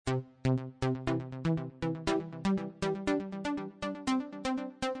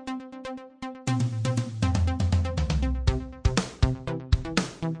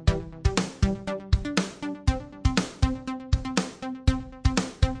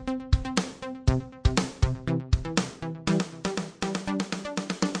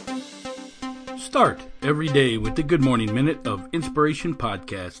Start every day with the Good Morning Minute of Inspiration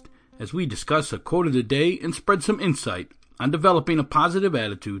podcast as we discuss a quote of the day and spread some insight on developing a positive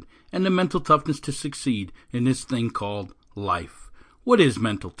attitude and the mental toughness to succeed in this thing called life. What is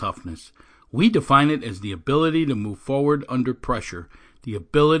mental toughness? We define it as the ability to move forward under pressure. The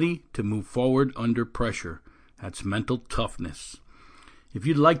ability to move forward under pressure. That's mental toughness. If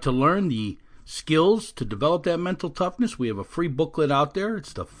you'd like to learn the skills to develop that mental toughness, we have a free booklet out there.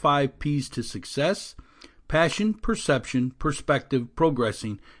 It's the 5 P's to success: passion, perception, perspective,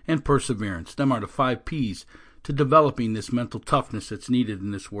 progressing, and perseverance. Them are the 5 P's to developing this mental toughness that's needed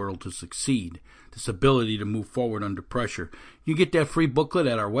in this world to succeed, this ability to move forward under pressure. You get that free booklet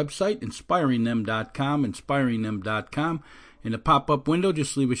at our website, inspiringthem.com, inspiringthem.com. In the pop-up window,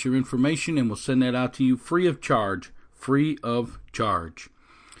 just leave us your information and we'll send that out to you free of charge. Free of charge.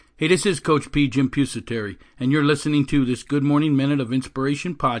 Hey, this is Coach P. Jim Pusateri, and you're listening to this Good Morning Minute of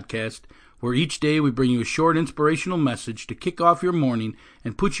Inspiration podcast, where each day we bring you a short inspirational message to kick off your morning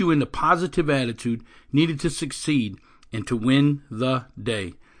and put you in the positive attitude needed to succeed and to win the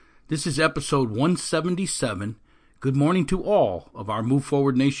day. This is episode 177. Good morning to all of our Move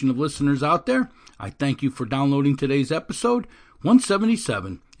Forward Nation of listeners out there. I thank you for downloading today's episode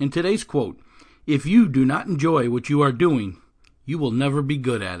 177. And today's quote: "If you do not enjoy what you are doing, you will never be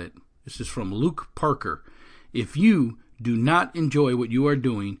good at it." This is from Luke Parker. If you do not enjoy what you are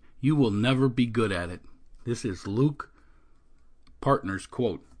doing, you will never be good at it. This is Luke Parker's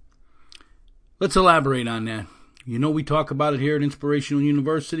quote. Let's elaborate on that. You know, we talk about it here at Inspirational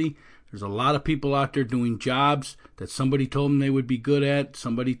University. There's a lot of people out there doing jobs that somebody told them they would be good at,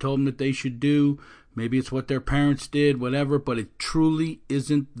 somebody told them that they should do. Maybe it's what their parents did, whatever, but it truly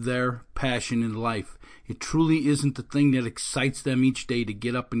isn't their passion in life. It truly isn't the thing that excites them each day to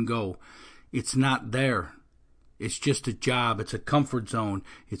get up and go. It's not there. It's just a job. It's a comfort zone.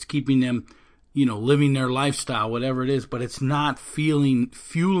 It's keeping them, living their lifestyle, whatever it is, but it's not fueling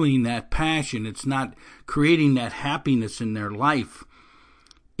that passion. It's not creating that happiness in their life.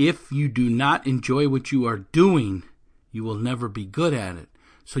 If you do not enjoy what you are doing, you will never be good at it.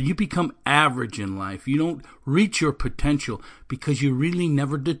 So you become average in life. You don't reach your potential because you really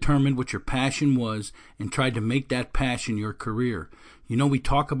never determined what your passion was and tried to make that passion your career. We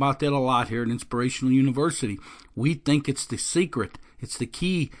talk about that a lot here at Inspirational University. We think it's the secret. It's the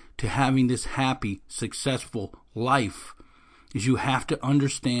key to having this happy, successful life, is you have to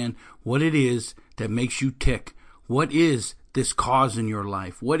understand what it is that makes you tick. What is this cause in your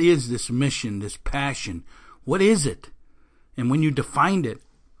life? What is this mission, this passion? What is it? And when you defined it,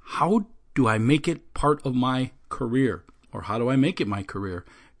 how do I make it part of my career? Or how do I make it my career?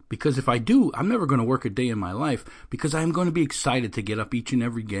 Because if I do, I'm never going to work a day in my life, because I'm going to be excited to get up each and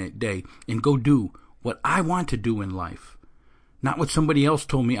every day and go do what I want to do in life, not what somebody else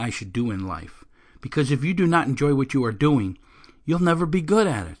told me I should do in life. Because if you do not enjoy what you are doing, you'll never be good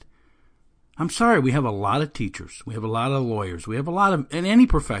at it. I'm sorry, we have a lot of teachers, we have a lot of lawyers, we have a lot of, in any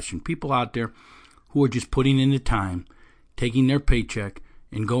profession, people out there who are just putting in the time, taking their paycheck,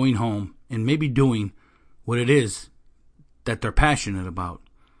 and going home and maybe doing what it is that they're passionate about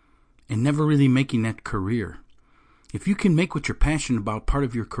and never really making that career. If you can make what you're passionate about part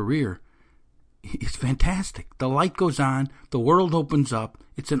of your career, it's fantastic. The light goes on, the world opens up.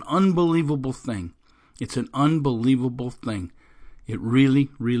 It's an unbelievable thing. It's an unbelievable thing. It really,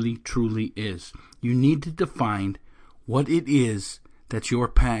 really, truly is. You need to define what it is that's your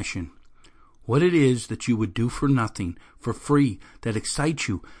passion. What it is that you would do for nothing, for free, that excites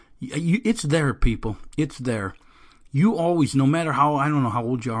you. It's there, people. It's there. You always, no matter how, I don't know how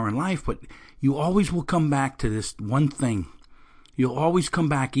old you are in life, but you always will come back to this one thing. You'll always come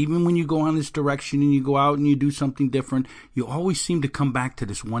back, even when you go on this direction and you go out and you do something different, you always seem to come back to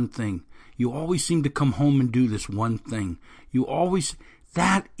this one thing. You always seem to come home and do this one thing.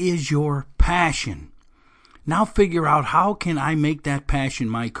 That is your passion. Now figure out, how can I make that passion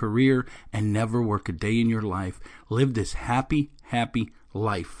my career and never work a day in your life? Live this happy, happy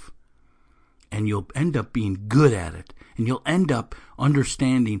life. And you'll end up being good at it. And you'll end up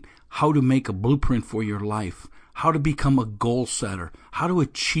understanding how to make a blueprint for your life, how to become a goal setter, how to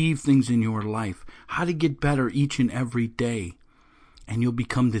achieve things in your life, how to get better each and every day. And you'll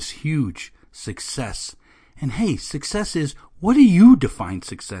become this huge success. And hey, success is, what do you define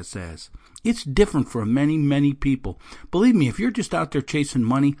success as? It's different for many, many people. Believe me, if you're just out there chasing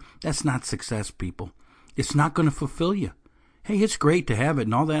money, that's not success, people. It's not going to fulfill you. Hey, it's great to have it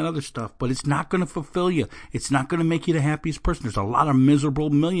and all that other stuff, but it's not going to fulfill you. It's not going to make you the happiest person. There's a lot of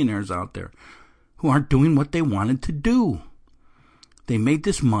miserable millionaires out there who aren't doing what they wanted to do. They made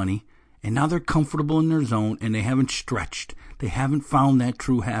this money, And now they're comfortable in their zone and they haven't stretched. They haven't found that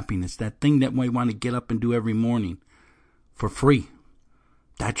true happiness, that thing that we want to get up and do every morning for free.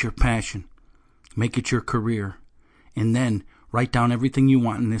 That's your passion. Make it your career. And then write down everything you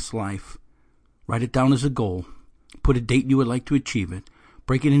want in this life. Write it down as a goal. Put a date you would like to achieve it.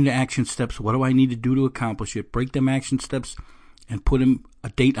 Break it into action steps. What do I need to do to accomplish it? Break them action steps and put a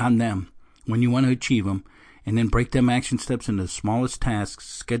date on them when you want to achieve them. And then break them action steps into the smallest tasks.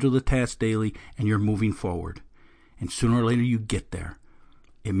 Schedule the task daily and you're moving forward. And sooner or later you get there.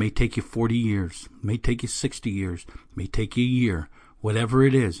 It may take you 40 years. It may take you 60 years. It may take you a year. Whatever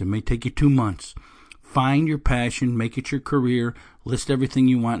it is. It may take you 2 months. Find your passion. Make it your career. List everything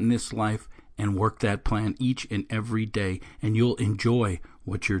you want in this life. And work that plan each and every day. And you'll enjoy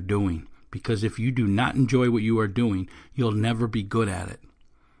what you're doing. Because if you do not enjoy what you are doing, you'll never be good at it.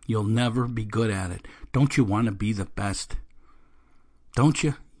 You'll never be good at it. Don't you want to be the best? Don't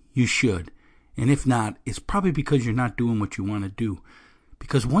you? You should. And if not, it's probably because you're not doing what you want to do.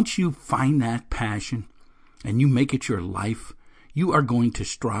 Because once you find that passion and you make it your life, you are going to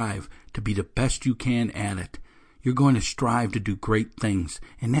strive to be the best you can at it. You're going to strive to do great things.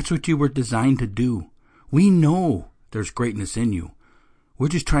 And that's what you were designed to do. We know there's greatness in you. We're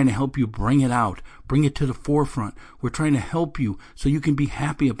just trying to help you bring it out, bring it to the forefront. We're trying to help you so you can be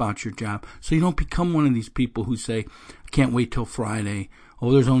happy about your job, so you don't become one of these people who say, I can't wait till Friday.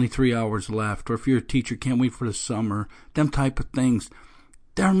 Oh, there's only 3 hours left. Or if you're a teacher, can't wait for the summer. Them type of things.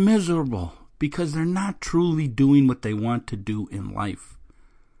 They're miserable because they're not truly doing what they want to do in life.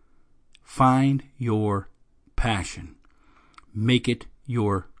 Find your passion. Make it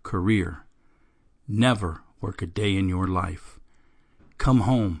your career. Never work a day in your life. Come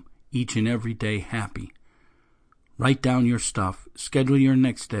home each and every day happy. Write down your stuff. Schedule your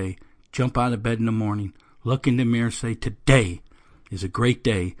next day. Jump out of bed in the morning. Look in the mirror. Say, today is a great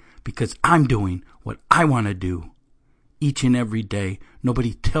day because I'm doing what I want to do each and every day.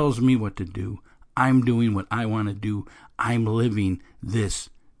 Nobody tells me what to do. I'm doing what I want to do. I'm living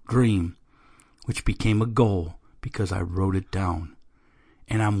this dream, which became a goal because I wrote it down.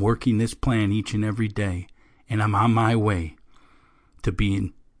 And I'm working this plan each and every day. And I'm on my way to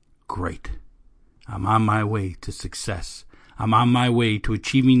being great. I'm on my way to success. I'm on my way to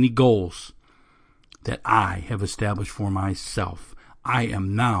achieving the goals that I have established for myself. I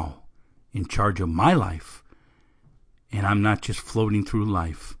am now in charge of my life, and I'm not just floating through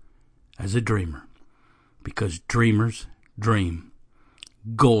life as a dreamer, because dreamers dream.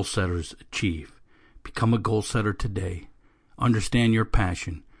 Goal setters achieve. Become a goal setter today. Understand your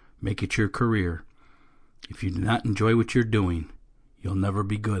passion. Make it your career. If you do not enjoy what you're doing, you'll never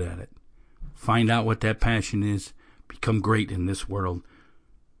be good at it. Find out what that passion is. Become great in this world.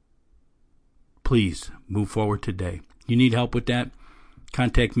 Please move forward today. You need help with that?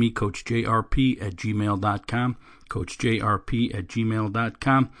 Contact me, CoachJRP@gmail.com.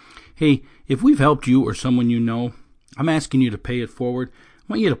 CoachJRP@gmail.com. Hey, if we've helped you or someone you know, I'm asking you to pay it forward. I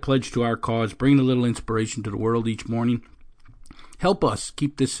want you to pledge to our cause, bring a little inspiration to the world each morning. Help us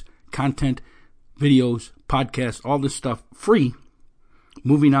keep this content, videos, podcasts, all this stuff free,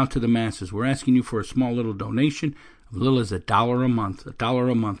 moving out to the masses. We're asking you for a small little donation, as little as $1 a month.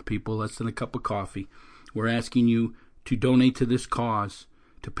 $1 a month, people, less than a cup of coffee. We're asking you to donate to this cause,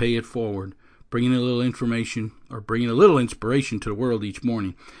 to pay it forward, bringing a little information or bringing a little inspiration to the world each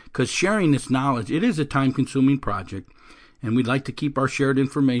morning. Because sharing this knowledge, it is a time-consuming project, and we'd like to keep our shared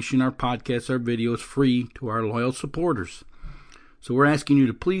information, our podcasts, our videos free to our loyal supporters. So we're asking you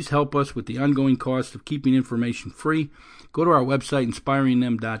to please help us with the ongoing cost of keeping information free. Go to our website,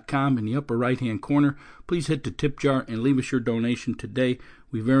 inspiringthem.com. In the upper right-hand corner, please hit the tip jar and leave us your donation today.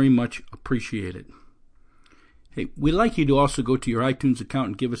 We very much appreciate it. Hey, we'd like you to also go to your iTunes account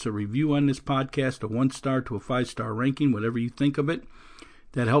and give us a review on this podcast, a 1-star to a 5-star ranking, whatever you think of it.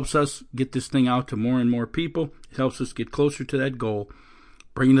 That helps us get this thing out to more and more people. It helps us get closer to that goal,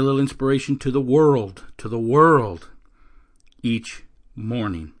 bringing a little inspiration to the world, each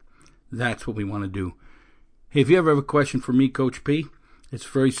morning. That's what we want to do. Hey, if you ever have a question for me, Coach P, it's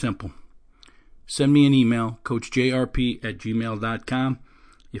very simple. Send me an email, coachjrp@gmail.com.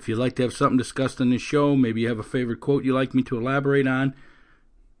 If you'd like to have something discussed on this show, maybe you have a favorite quote you'd like me to elaborate on,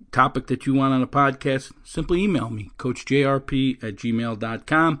 topic that you want on a podcast, simply email me,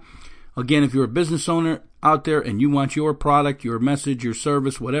 coachjrp@gmail.com. Again, if you're a business owner out there and you want your product, your message, your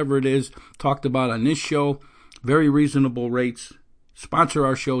service, whatever it is, talked about on this show, very reasonable rates. Sponsor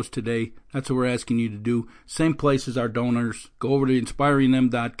our shows today. That's what we're asking you to do. Same place as our donors. Go over to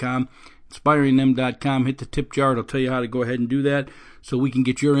inspiringthem.com. Inspiringthem.com. Hit the tip jar. It'll tell you how to go ahead and do that so we can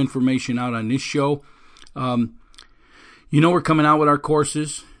get your information out on this show. We're coming out with our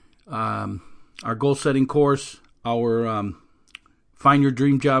courses. our goal setting course, our Find Your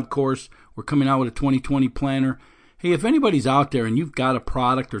Dream Job course. We're coming out with a 2020 planner. Hey, if anybody's out there and you've got a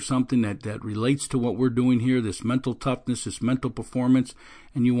product or something that relates to what we're doing here, this mental toughness, this mental performance,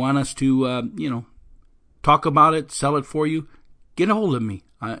 and you want us to, talk about it, sell it for you, get a hold of me.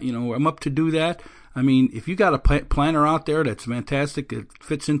 I'm up to do that. I mean, if you got a planner out there that's fantastic, it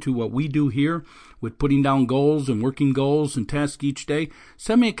fits into what we do here with putting down goals and working goals and tasks each day,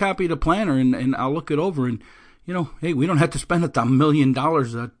 send me a copy of the planner and I'll look it over. And, hey, we don't have to spend $1 million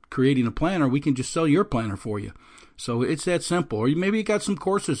creating a planner. We can just sell your planner for you. So it's that simple. Or maybe you got some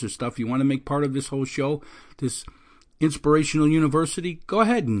courses or stuff you want to make part of this whole show, this Inspirational University. Go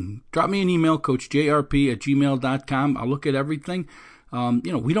ahead and drop me an email, coachjrp@gmail.com. I'll look at everything.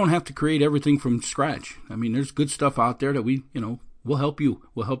 We don't have to create everything from scratch. I mean, there's good stuff out there that we'll help you.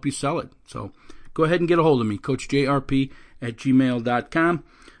 We'll help you sell it. So go ahead and get a hold of me, coachjrp@gmail.com.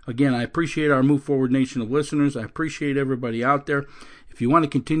 Again, I appreciate our Move Forward Nation of listeners. I appreciate everybody out there. If you want to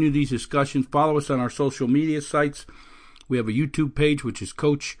continue these discussions, follow us on our social media sites. We have a YouTube page, which is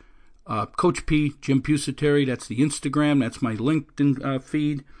Coach P, Jim Pusateri. That's the Instagram. That's my LinkedIn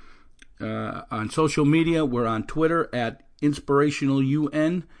feed. On social media, we're on Twitter at Inspirational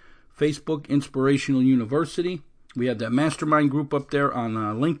UN, Facebook Inspirational University. We have that mastermind group up there on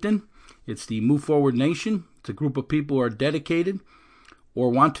LinkedIn. It's the Move Forward Nation. It's a group of people who are dedicated or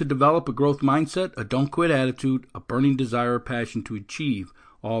want to develop a growth mindset, a don't quit attitude, a burning desire or passion to achieve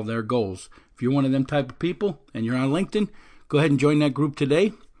all their goals. If you're one of them type of people and you're on LinkedIn, go ahead and join that group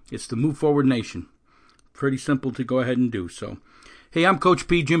today. It's the Move Forward Nation. Pretty simple to go ahead and do. So, hey, I'm Coach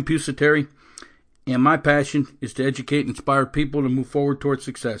P, Jim Pusateri, and my passion is to educate and inspire people to move forward towards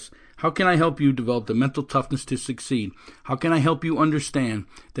success. How can I help you develop the mental toughness to succeed? How can I help you understand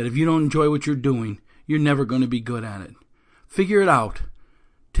that if you don't enjoy what you're doing, you're never going to be good at it? Figure it out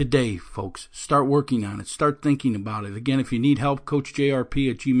today, folks. Start working on it. Start thinking about it. Again, if you need help,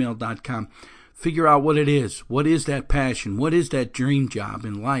 coachjrp@gmail.com. Figure out what it is. What is that passion? What is that dream job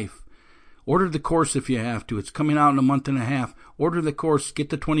in life? Order the course if you have to. It's coming out in a month and a half. Order the course. Get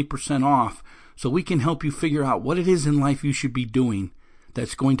the 20% off so we can help you figure out what it is in life you should be doing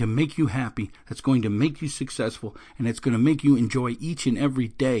that's going to make you happy, that's going to make you successful, and it's going to make you enjoy each and every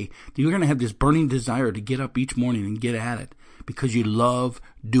day. You're going to have this burning desire to get up each morning and get at it because you love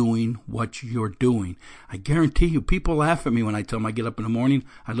doing what you're doing. I guarantee you, people laugh at me when I tell them I get up in the morning,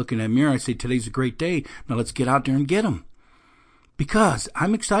 I look in that mirror, I say, today's a great day. Now let's get out there and get them. Because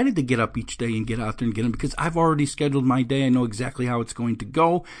I'm excited to get up each day and get out there and get them because I've already scheduled my day. I know exactly how it's going to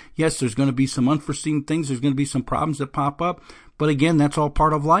go. Yes, there's going to be some unforeseen things. There's going to be some problems that pop up. But again, that's all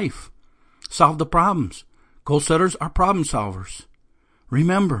part of life. Solve the problems. Goal setters are problem solvers.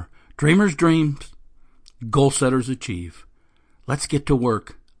 Remember, dreamers dream, goal setters achieve. Let's get to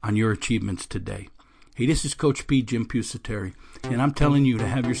work on your achievements today. Hey, this is Coach P, Jim Pusateri, and I'm telling you to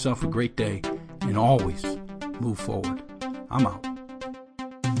have yourself a great day and always move forward. I'm out.